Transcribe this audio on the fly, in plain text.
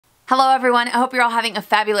Hello everyone, I hope you're all having a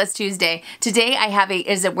fabulous Tuesday. Today I have a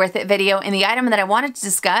Is It Worth It video, and the item that I wanted to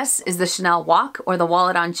discuss is the Chanel Walk, or the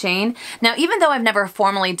wallet on chain. Now, even though I've never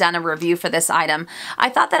formally done a review for this item, I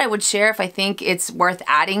thought that I would share if I think it's worth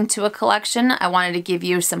adding to a collection. I wanted to give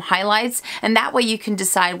you some highlights, and that way you can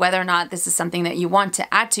decide whether or not this is something that you want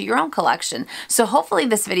to add to your own collection. So hopefully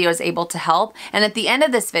this video is able to help, and at the end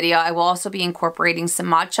of this video I will also be incorporating some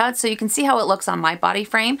mod shots so you can see how it looks on my body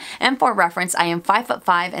frame. And for reference, I am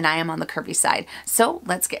 5'5" and I am on the curvy side. So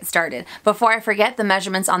let's get started. Before I forget, the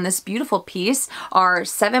measurements on this beautiful piece are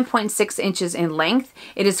 7.6 inches in length.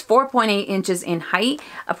 It is 4.8 inches in height,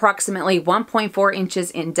 approximately 1.4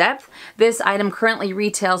 inches in depth. This item currently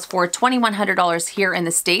retails for $2,100 here in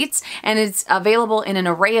the States, and it's available in an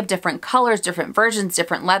array of different colors, different versions,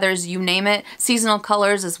 different leathers, you name it, seasonal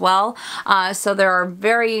colors as well. So there are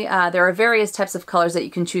various types of colors that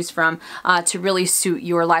you can choose from to really suit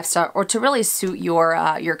your lifestyle or to really suit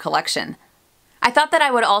your collection. I thought that I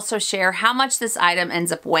would also share how much this item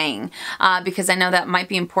ends up weighing because I know that might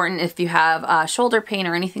be important if you have shoulder pain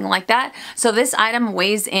or anything like that. So this item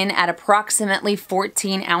weighs in at approximately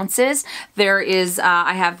 14 ounces. There is,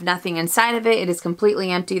 I have nothing inside of it. It is completely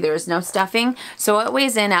empty. There is no stuffing. So it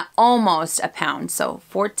weighs in at almost a pound, so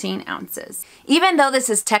 14 ounces. Even though this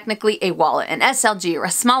is technically a wallet, an SLG, or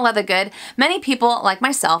a small leather good, many people, like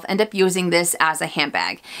myself, end up using this as a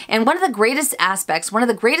handbag. And one of the greatest aspects, one of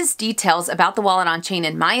the greatest details about the wallet on chain,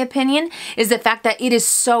 in my opinion, is the fact that it is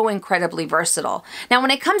so incredibly versatile. Now,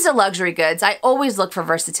 when it comes to luxury goods, I always look for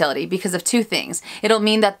versatility because of two things. It'll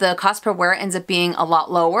mean that the cost per wear ends up being a lot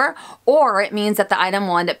lower, or it means that the item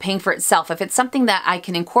will end up paying for itself. If it's something that I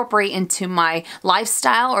can incorporate into my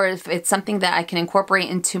lifestyle, or if it's something that I can incorporate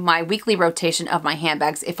into my weekly rotation of my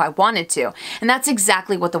handbags if I wanted to. And that's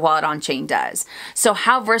exactly what the wallet on chain does. So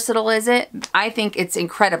how versatile is it? I think it's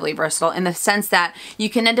incredibly versatile in the sense that you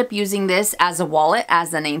can end up using this as a wallet,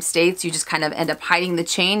 as the name states. You just kind of end up hiding the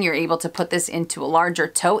chain. You're able to put this into a larger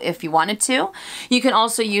tote if you wanted to. You can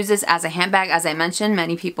also use this as a handbag. As I mentioned,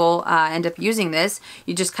 many people end up using this.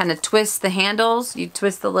 You just kind of twist the handles, you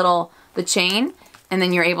twist the chain, and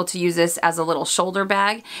then you're able to use this as a little shoulder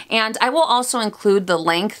bag. And I will also include the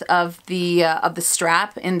length of the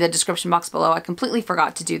strap in the description box below. I completely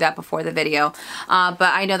forgot to do that before the video, but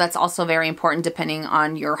I know that's also very important depending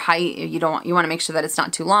on your height. You want to make sure that it's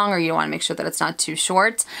not too long, or you want to make sure that it's not too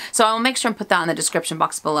short. So I will make sure and put that in the description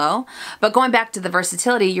box below. But going back to the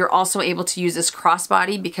versatility, you're also able to use this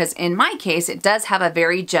crossbody because in my case, it does have a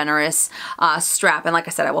very generous strap. And like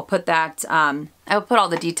I said, I will put that, I will put all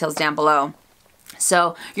the details down below.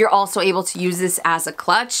 So you're also able to use this as a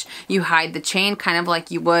clutch. You hide the chain kind of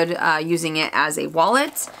like you would using it as a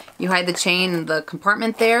wallet. You hide the chain in the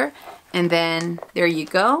compartment there, and then there you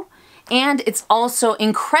go. And it's also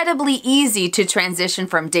incredibly easy to transition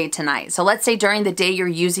from day to night. So let's say during the day you're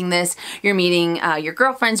using this, you're meeting your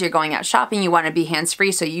girlfriends, you're going out shopping, you want to be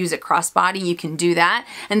hands-free, so you use it crossbody, you can do that.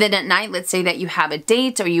 And then at night, let's say that you have a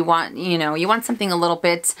date, or you want, you want something a little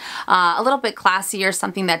bit classier,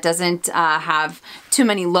 something that doesn't have too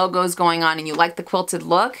many logos going on, and you like the quilted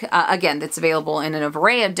look. Again, that's available in an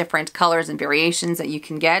array of different colors and variations that you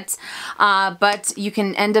can get. But you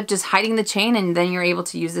can end up just hiding the chain, and then you're able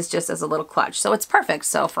to use this just as a little clutch. So it's perfect.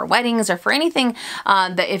 So for weddings or for anything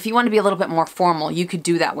that if you want to be a little bit more formal, you could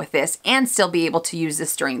do that with this and still be able to use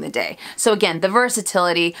this during the day. So again, the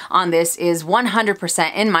versatility on this is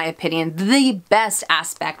 100%, in my opinion, the best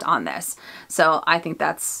aspect on this. So I think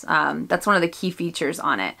that's one of the key features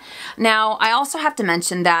on it. Now, I also have to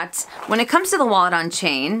mention that when it comes to the wallet on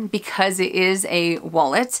chain, because it is a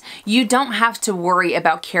wallet, you don't have to worry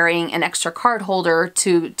about carrying an extra card holder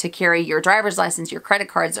to carry your driver's license, your credit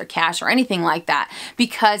cards, or cash, or anything like that,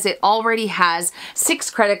 because it already has 6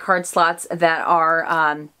 credit card slots that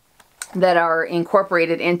are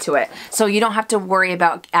incorporated into it. So you don't have to worry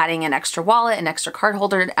about adding an extra wallet, an extra card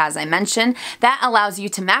holder, as I mentioned. That allows you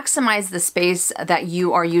to maximize the space that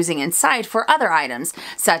you are using inside for other items,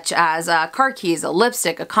 such as car keys, a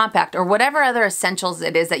lipstick, a compact, or whatever other essentials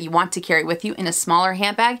it is that you want to carry with you in a smaller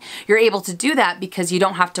handbag. You're able to do that because you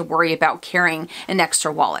don't have to worry about carrying an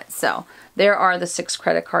extra wallet. So there are the 6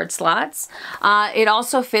 credit card slots. It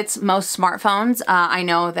also fits most smartphones. I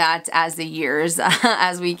know that as the years,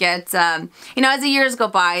 as we get, as the years go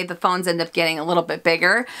by, the phones end up getting a little bit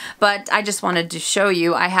bigger. But I just wanted to show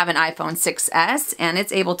you, I have an iPhone 6s, and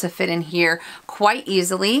it's able to fit in here quite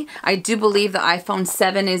easily. I do believe the iPhone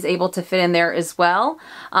 7 is able to fit in there as well.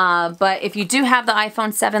 But if you do have the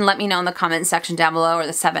iPhone 7, let me know in the comment section down below, or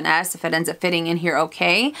the 7s, if it ends up fitting in here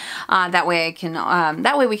okay. That way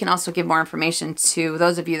we can also give more information to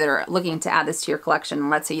those of you that are looking to add this to your collection.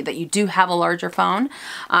 Let's say that you do have a larger phone.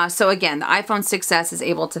 So again, the iPhone 6s is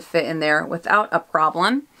able to fit in there without a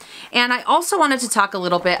problem. And I also wanted to talk a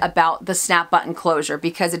little bit about the snap button closure,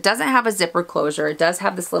 because it doesn't have a zipper closure. It does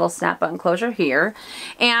have this little snap button closure here.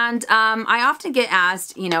 And I often get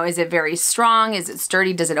asked, you know, is it very strong? Is it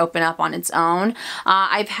sturdy? Does it open up on its own?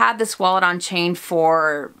 I've had this wallet on chain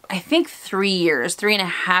for, I think, 3 years,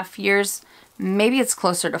 3.5 years. Maybe it's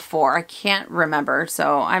closer to 4. I can't remember.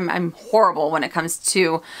 So I'm horrible when it comes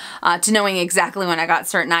to knowing exactly when I got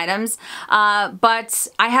certain items. But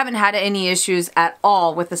I haven't had any issues at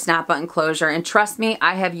all with the snap button closure. And trust me,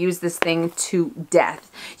 I have used this thing to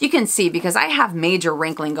death. You can see, because I have major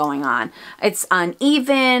wrinkling going on. It's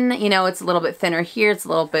uneven, you know, it's a little bit thinner here. It's a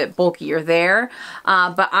little bit bulkier there.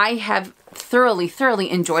 But I have thoroughly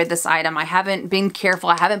enjoyed this item. I haven't been careful.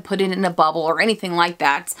 I haven't put it in a bubble or anything like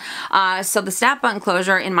that. So the snap button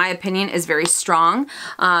closure, in my opinion, is very strong.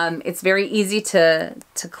 It's very easy to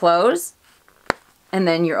close, and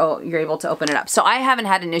then you're able to open it up. So I haven't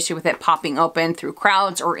had an issue with it popping open through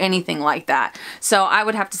crowds or anything like that. So I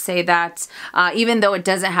would have to say that even though it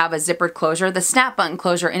doesn't have a zippered closure, the snap button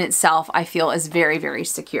closure in itself, I feel, is very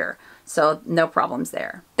secure. So no problems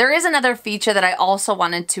there. There is another feature that I also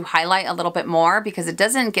wanted to highlight a little bit more, because it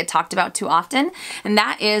doesn't get talked about too often, and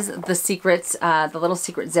that is the secrets, the little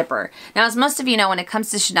secret zipper. Now, as most of you know, when it comes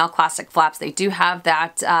to Chanel Classic Flaps, they do have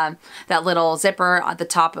that that little zipper at the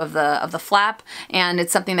top of the flap, and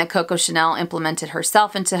it's something that Coco Chanel implemented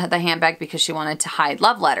herself into the handbag because she wanted to hide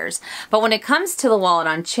love letters. But when it comes to the wallet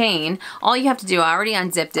on chain, all you have to do, I already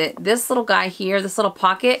unzipped it, this little guy here, this little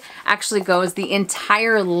pocket, actually goes the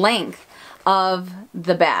entire length of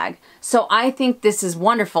the bag. So I think this is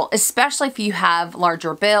wonderful, especially if you have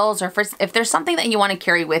larger bills, or if there's something that you want to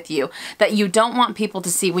carry with you that you don't want people to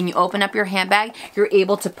see when you open up your handbag, you're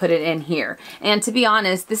able to put it in here. And to be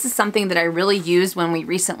honest, this is something that I really used when we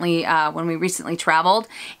recently traveled,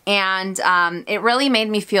 and it really made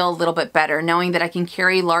me feel a little bit better knowing that I can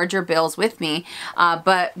carry larger bills with me,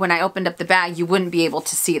 but when I opened up the bag, you wouldn't be able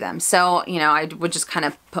to see them. So, you know, I would just kind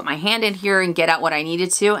of put my hand in here and get out what I needed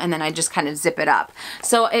to, and then I just kind of zip it up.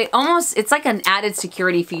 So it's like an added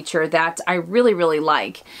security feature that I really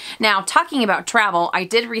like. Now, talking about travel, I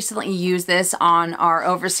did recently use this on our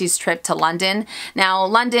overseas trip to London. Now,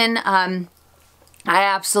 London, I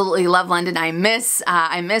absolutely love London. I miss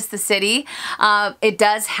the city. It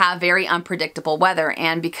does have very unpredictable weather,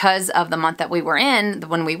 and because of the month that we were in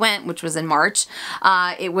when we went, which was in March,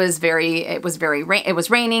 it was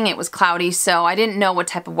raining, it was cloudy, so I didn't know what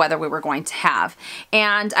type of weather we were going to have.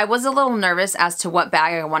 And I was a little nervous as to what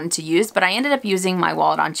bag I wanted to use, but I ended up using my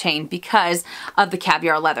wallet on chain because of the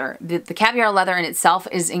caviar leather. The caviar leather in itself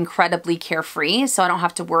is incredibly carefree, so I don't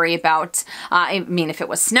have to worry about, I mean, if it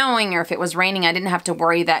was snowing or if it was raining, I didn't have to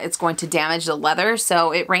worry that it's going to damage the leather.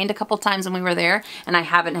 So it rained a couple times when we were there, and I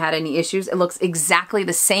haven't had any issues. It looks exactly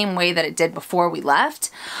the same way that it did before we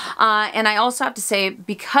left. And I also have to say,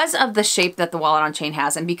 because of the shape that the wallet on chain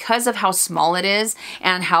has, and because of how small it is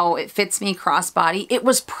and how it fits me crossbody, it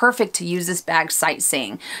was perfect to use this bag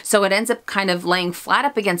sightseeing. So it ends up kind of laying flat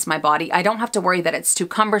up against my body. I don't have to worry that it's too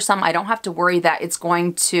cumbersome. I don't have to worry that it's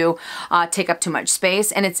going to take up too much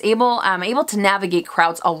space, and I'm able to navigate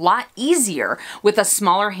crowds a lot easier with a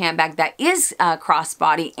smaller handbag that is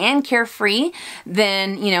crossbody and carefree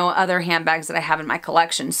than, you know, other handbags that I have in my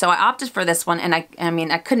collection. So I opted for this one, and I mean,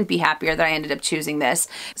 I couldn't be happier that I ended up choosing this.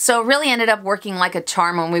 So it really ended up working like a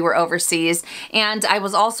charm when we were overseas, and I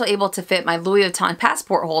was also able to fit my Louis Vuitton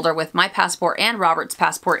passport holder with my passport and Robert's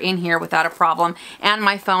passport in here without a problem, and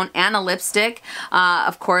my phone and a lipstick.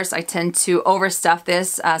 Of course, I tend to overstuff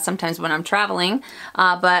this sometimes when I'm traveling,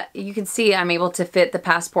 but you can see I'm able to fit the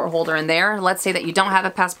passport holder in there. Let's say that you don't have a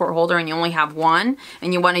passport holder and you only have one,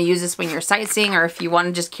 and you want to use this when you're sightseeing, or if you want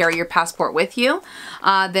to just carry your passport with you,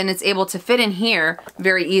 then it's able to fit in here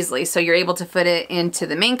very easily. So you're able to fit it into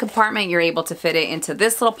the main compartment, you're able to fit it into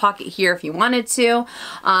this little pocket here if you wanted to.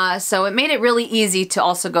 So it made it really easy to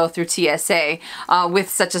also go through TSA with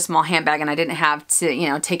such a small handbag, and I didn't have to, you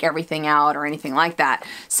know, take everything out or anything like that.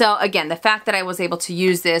 So again, the fact that I was able to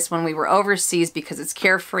use this when we were overseas, because it's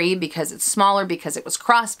carefree, because it's smaller, because it was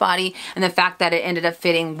crossbody, and the fact that it ended up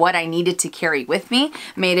fitting what I needed to carry with me,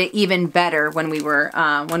 made it even better when we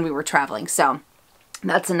were traveling. So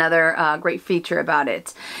That's another great feature about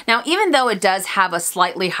it. Now, even though it does have a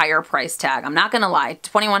slightly higher price tag, I'm not gonna lie,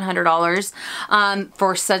 $2,100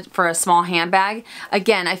 for a small handbag.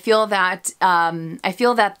 Again, I feel that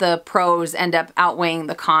the pros end up outweighing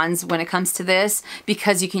the cons when it comes to this,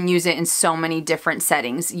 because you can use it in so many different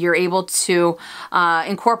settings. You're able to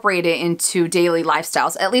incorporate it into daily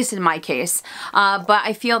lifestyles, at least in my case. But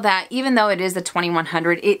I feel that even though it is a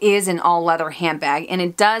 $2,100, it is an all leather handbag, and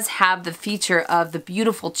it does have the feature of the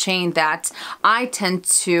beautiful chain that I tend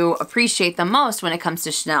to appreciate the most when it comes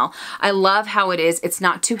to Chanel. I love how it is. It's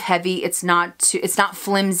not too heavy. It's not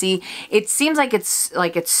flimsy. It seems like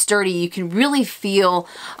it's sturdy. You can really feel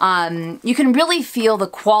the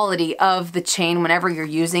quality of the chain whenever you're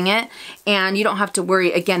using it, and you don't have to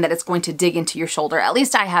worry again that it's going to dig into your shoulder. At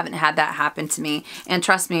least I haven't had that happen to me. And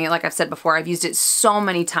trust me, like I've said before, I've used it so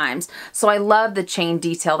many times. So I love the chain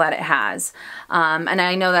detail that it has. And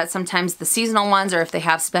I know that sometimes the seasonal ones, or if they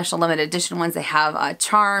have special limited edition ones, they have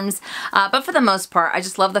charms. But for the most part, I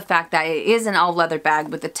just love the fact that it is an all leather bag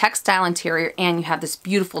with a textile interior, and you have this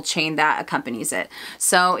beautiful chain that accompanies it.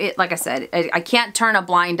 So it, like I said, I can't turn a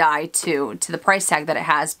blind eye to the price tag that it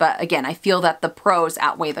has. But again, I feel that the pros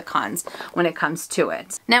outweigh the cons when it comes to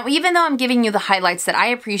it. Now, even though I'm giving you the highlights that I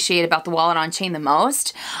appreciate about the wallet on chain the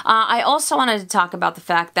most, I also wanted to talk about the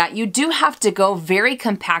fact that you do have to go very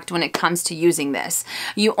compact when it comes to using this.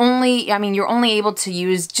 You're only able to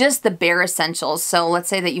use just the bare essentials. So let's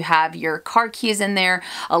say that you have your car keys in there,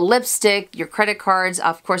 a lipstick, your credit cards.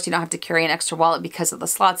 Of course, you don't have to carry an extra wallet because of the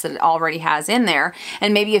slots that it already has in there,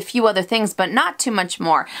 and maybe a few other things, but not too much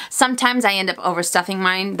more. Sometimes I end up overstuffing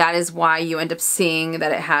mine. That is why you end up seeing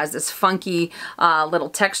that it has this funky little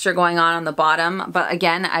texture going on the bottom. But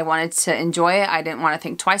again, I wanted to enjoy it. I didn't want to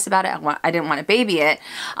think twice about it. I didn't want to baby it.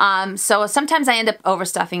 So sometimes I end up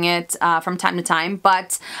overstuffing it from time to time.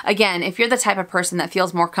 But again, if you're the type of person that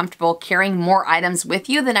feels more comfortable carrying more items with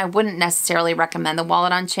you, then I wouldn't necessarily recommend the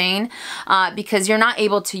wallet on chain, because you're not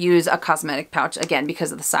able to use a cosmetic pouch, again,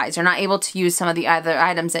 because of the size. You're not able to use some of the other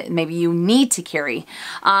items that maybe you need to carry.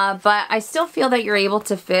 But I still feel that you're able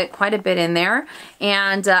to fit quite a bit in there.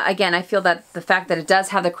 And again, I feel that the fact that it does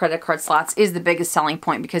have the credit card slots is the biggest selling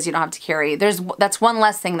point, because you don't have to carry, that's one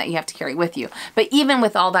less thing that you have to carry with you. But even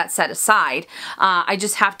with all that set aside, I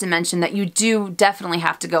just have to mention that you do definitely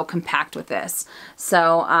have to go compact with this.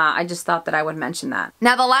 So I just thought that I would mention that.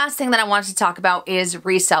 Now, the last thing that I wanted to talk about is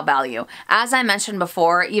resale value. As I mentioned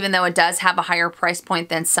before, even though it does have a higher price point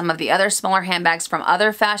than some of the other smaller handbags from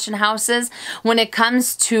other fashion houses, when it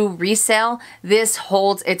comes to resale, this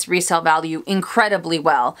holds its resale value incredibly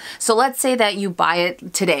well. So let's say that you buy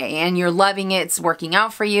it today and you're loving it, it's working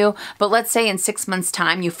out for you, but let's say in 6 months'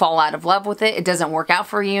 time you fall out of love with it, it doesn't work out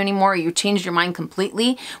for you anymore, you changed your mind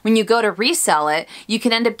completely. When you go to resell it, you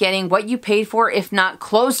can end up getting what you paid for, if not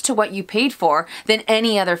close to what you paid for, than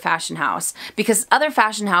any other fashion house. Because other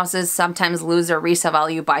fashion houses sometimes lose their resale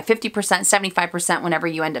value by 50%, 75% whenever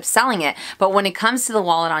you end up selling it. But when it comes to the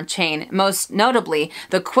wallet on chain, most notably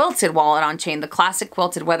the quilted wallet on chain, the classic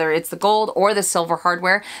quilted, whether it's the gold or the silver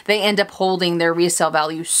hardware, they end up holding their resale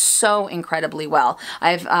value so incredibly well.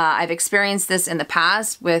 I've experienced this in the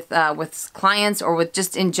past with clients, or with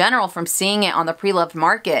just in general from seeing it on the pre-loved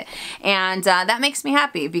market, and that makes me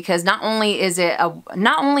happy, because not only is it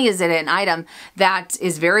an item that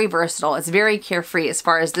is very versatile, it's very carefree as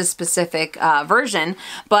far as this specific version,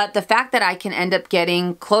 but the fact that I can end up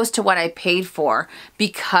getting close to what I paid for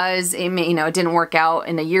because it didn't work out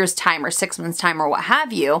in a year's time or 6 months time or what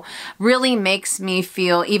have you, really makes me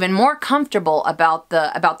feel even more comfortable about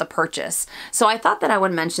the purchase. So I thought that I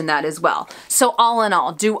would mention that as well. So all in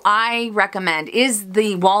all, do I recommend, is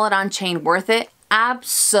the wallet on chain worth it?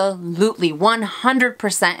 Absolutely,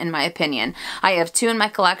 100% in my opinion. I have two in my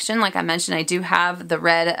collection. Like I mentioned, I do have the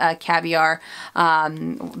red caviar,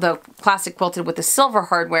 the classic quilted with the silver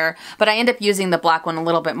hardware, but I end up using the black one a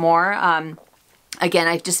little bit more. Again,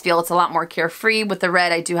 I just feel it's a lot more carefree. With the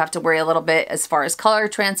red, I do have to worry a little bit as far as color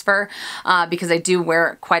transfer because I do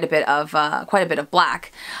wear quite a bit of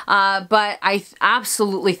black. But I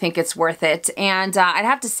absolutely think it's worth it. And I'd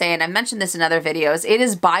have to say, and I mentioned this in other videos, it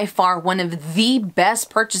is by far one of the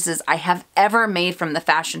best purchases I have ever made from the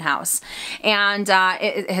fashion house. And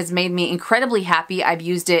it has made me incredibly happy. I've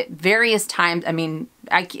used it various times. I mean,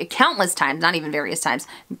 countless times, not even various times.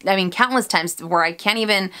 I mean, countless times where I can't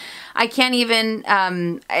even,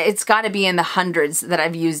 it's got to be in the hundreds that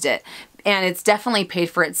I've used it. And it's definitely paid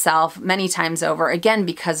for itself many times over, again,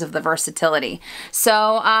 because of the versatility.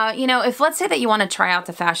 So, you know, if let's say that you want to try out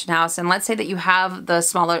the Fashion House, and let's say that you have the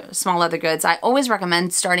small leather goods, I always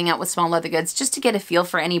recommend starting out with small leather goods just to get a feel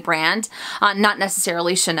for any brand, not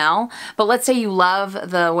necessarily Chanel, but let's say you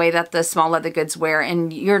love the way that the small leather goods wear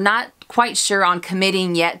and you're not quite sure on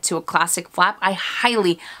committing yet to a classic flap, I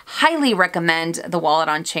highly, highly recommend the wallet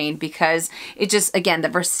on chain because it just, again, the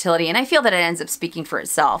versatility, and I feel that it ends up speaking for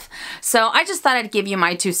itself. So I just thought I'd give you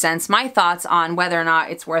my 2 cents, my thoughts on whether or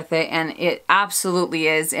not it's worth it, and it absolutely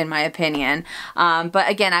is in my opinion. But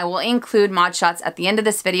again, I will include mod shots at the end of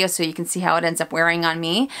this video so you can see how it ends up wearing on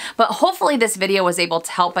me. But hopefully this video was able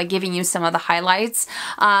to help by giving you some of the highlights.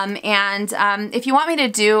 If you want me to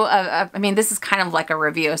do, I mean, this is kind of like a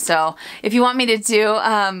review, so if you want me to do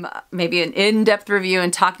maybe an in-depth review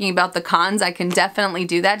and talking about the cons, I can definitely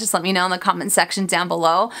do that. Just let me know in the comment section down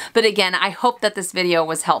below. But again, I hope that this video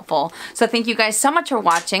was helpful. So thank you guys so much for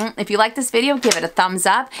watching. If you like this video, give it a thumbs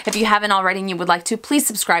up. If you haven't already and you would like to, please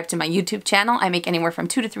subscribe to my YouTube channel. I make anywhere from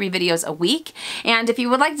 2 to 3 videos a week. And if you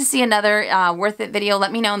would like to see another worth it video,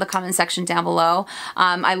 let me know in the comment section down below.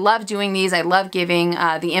 I love doing these. I love giving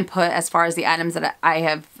the input as far as the items that I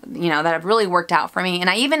have, you know, that have really worked out for me. And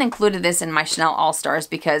I even included this in my Chanel All-Stars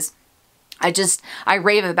because I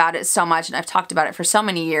rave about it so much and I've talked about it for so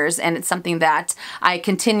many years, and it's something that I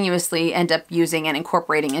continuously end up using and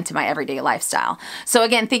incorporating into my everyday lifestyle. So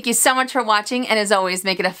again, thank you so much for watching, and as always,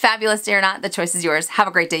 make it a fabulous day or not. The choice is yours. Have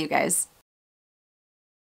a great day, you guys.